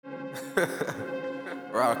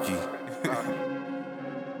Rcky.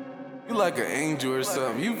 You like an angel or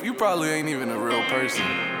something. You probably ain't even a real person.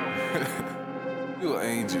 You an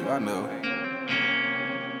angel, I know.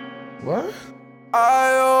 What?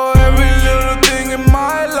 I owe every little thing in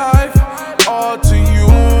my life all to you.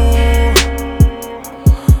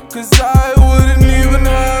 'Cause I wouldn't even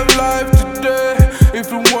have life today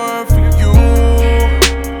if it weren't for you.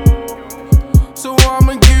 So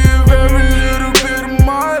I'ma give every little bit of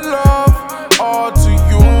my love all to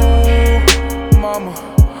you, mama.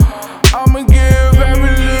 I'ma give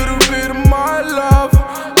every little bit of my love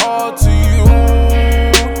all to you,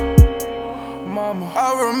 mama.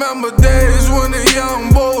 I remember days when a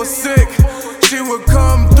young boy was sick. She would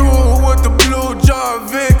come through with the blue jar of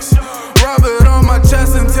Vicks, rub it on my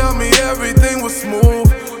chest and tell me everything was smooth.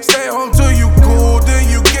 Stay home till you cool, then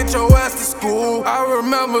you get your ass to school. I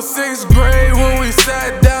remember 6th grade when we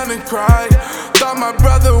sat down and cried. Thought my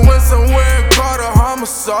brother went somewhere and caught a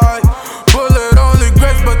homicide. Bullet only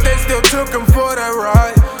grace, but they still took him for that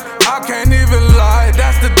ride. I can't even lie,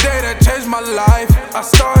 that's the day that changed my life. I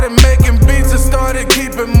started making beats and started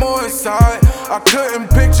keeping more inside. I couldn't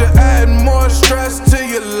picture adding more stress to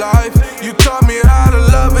your life. You taught me how to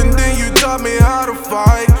love and then you taught me how to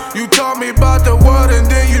fight. You taught me about the world and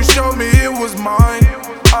then you showed me it was mine.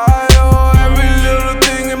 I owe every little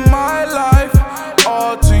thing in my life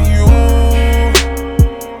all to you.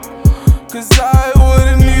 'Cause I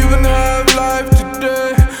wouldn't even have life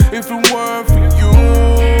today if it weren't for you.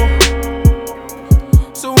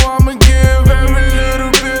 So I'ma give every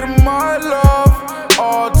little bit of my love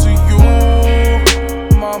all to you,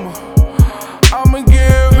 mama. I'ma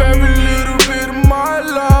give every little bit of my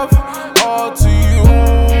love all to you,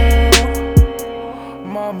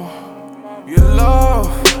 mama. Your love,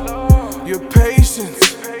 your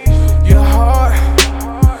patience, your heart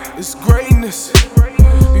is greatness.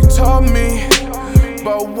 You taught me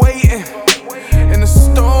about waiting in the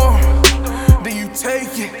storm, then you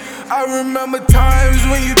take it. I remember times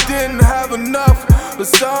when you didn't have enough, but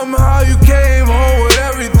somehow you came home with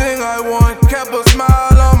everything I want. Kept a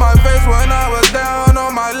smile on my face when I was down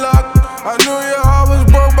on my luck. I knew your heart was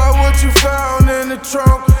broke by what you found in the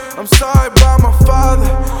trunk. I'm sorry about my father,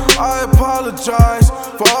 I apologize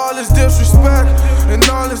for all his disrespect and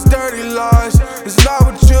all his dirty lies. It's not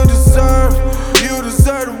what you deserve, you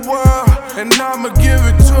deserve the world, and I'ma give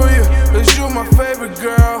it to you, 'cause you're my favorite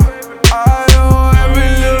girl. I owe every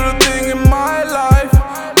little thing in my life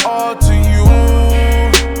all to you.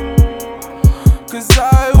 'Cause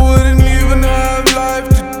I wouldn't even have life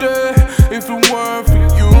today if it weren't for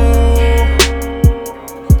you.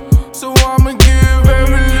 So I'ma give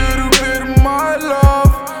every little bit of my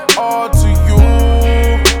love all to you,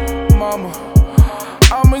 mama.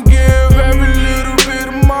 I'ma give every little bit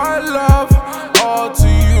of my love all to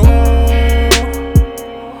you,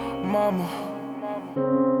 mama.